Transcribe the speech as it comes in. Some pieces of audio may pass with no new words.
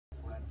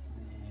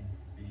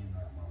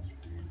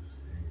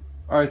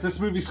Alright, this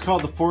movie's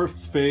called The Fourth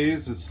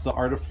Phase. It's The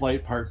Art of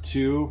Flight Part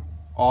 2.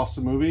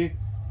 Awesome movie.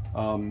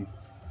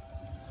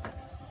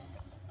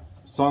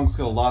 Song's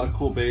got a lot of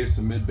cool bass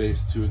and mid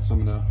bass to it, so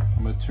I'm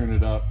gonna turn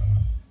it up.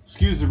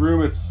 Excuse the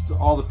room, it's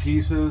all the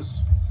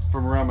pieces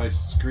from around my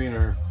screen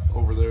are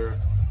over there.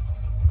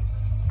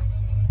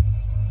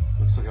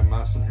 Looks like a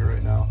mess in here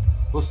right now.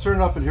 Let's turn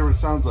it up and hear what it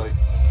sounds like.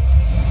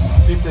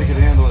 See if they can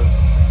handle it.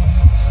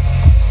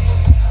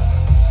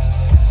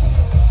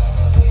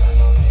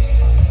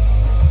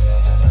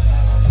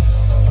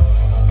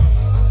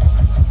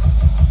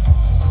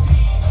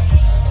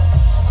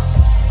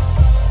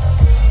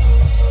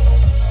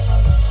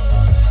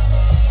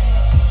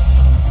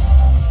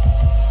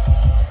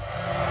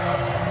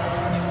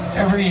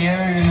 Every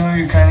year,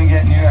 you kind of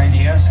get new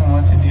ideas on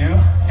what to do.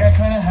 I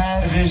kind of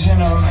had a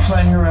vision of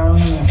flying around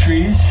in the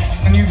trees.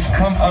 When you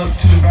come out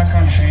to the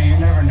backcountry, you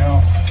never know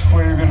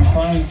what you're going to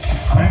find.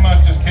 Pretty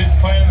much just kids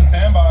playing in the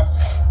sandbox.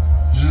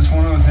 It's just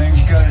one of the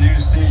things you got to do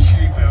to stay in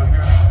shape out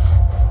here.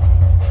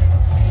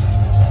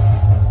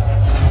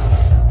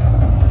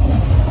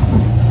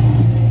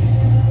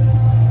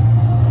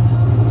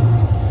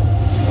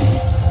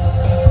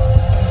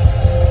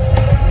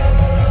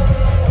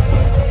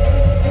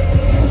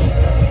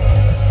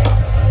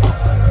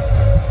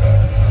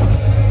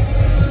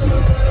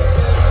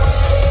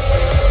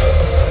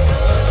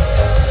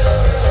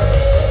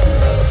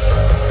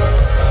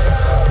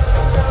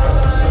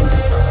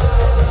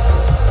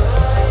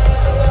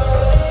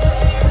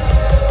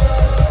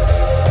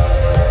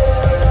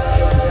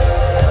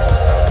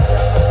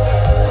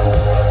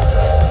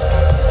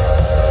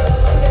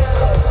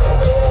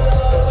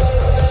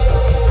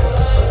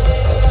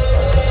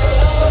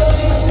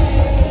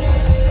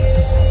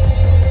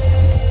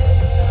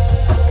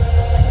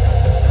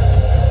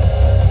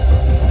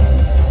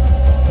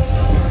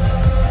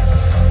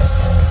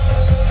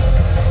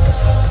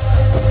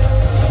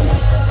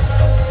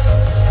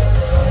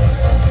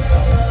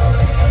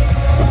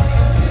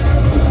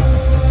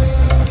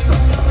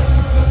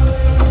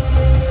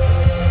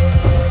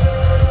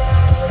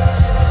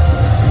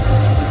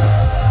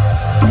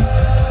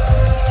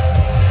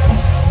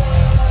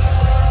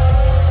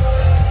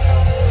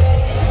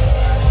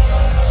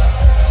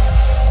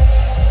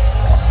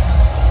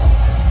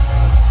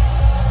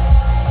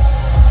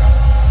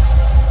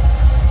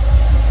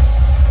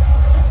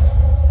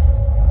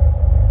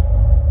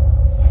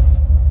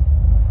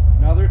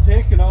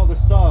 Taking all the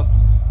subs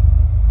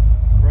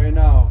right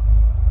now.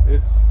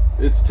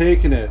 It's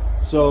taking it.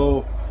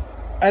 So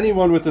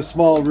anyone with a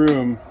small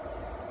room,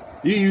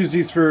 you use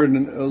these for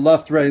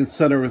left, right, and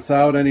center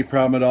without any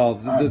problem at all.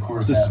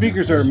 The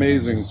speakers are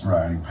amazing.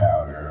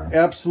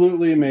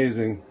 Absolutely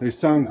amazing. They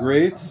sound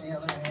great.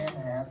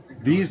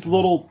 These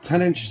little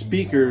 10-inch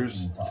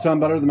speakers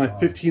sound better than my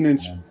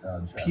 15-inch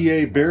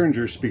PA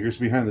Behringer speakers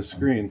behind the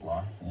screen.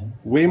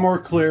 Way more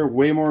clear,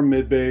 way more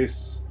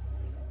mid-bass.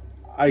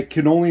 I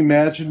can only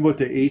imagine what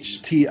the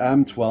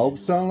HTM-12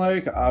 sound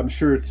like. I'm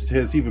sure it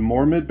has even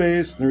more mid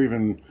bass. They're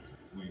even,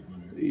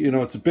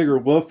 it's a bigger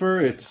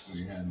woofer. I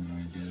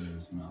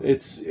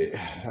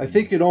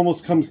think it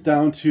almost comes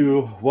down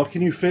to what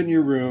can you fit in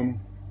your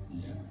room.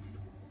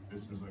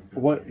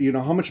 What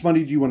how much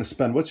money do you want to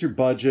spend? What's your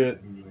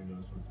budget?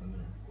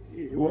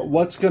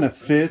 What's gonna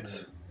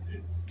fit?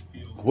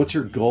 What's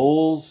your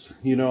goals?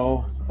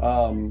 For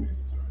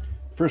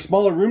a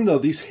smaller room though,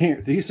 these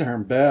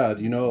aren't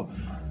bad.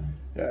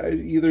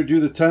 Either do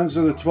the 10s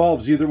or the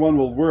 12s, either one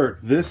will work.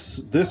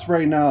 This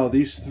right now,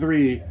 these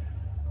three,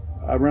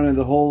 I'm running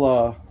the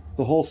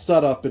whole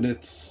setup, and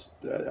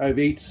I have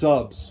 8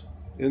 subs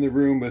in the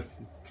room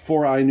with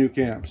 4 iNuke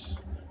amps.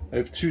 I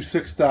have 2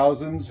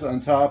 6000s on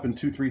top and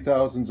 2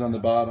 3000s on the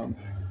bottom.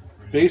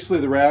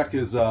 Basically the rack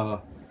is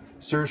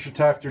surge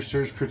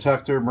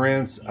protector,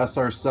 Marantz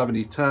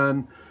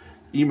SR7010,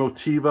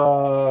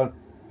 Emotiva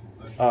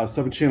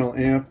 7-channel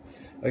amp.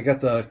 I got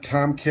the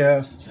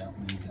Comcast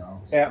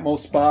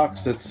Atmos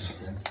box. It's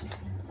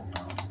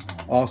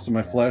awesome.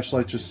 My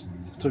flashlight just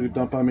took a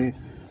dump on me.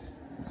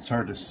 It's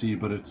hard to see,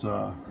 but it's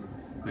a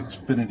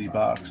Xfinity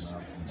box.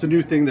 It's a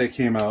new thing that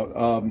came out.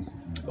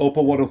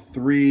 Oppo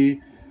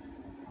 103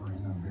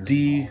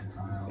 D,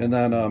 and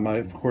then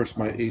of course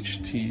my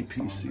HT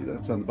PC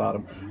that's on the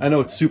bottom. I know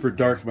it's super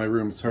dark in my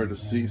room. It's hard to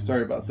see.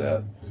 Sorry about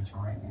that.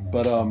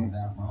 But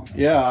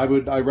yeah,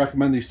 I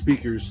recommend these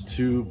speakers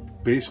to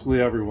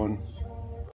basically everyone.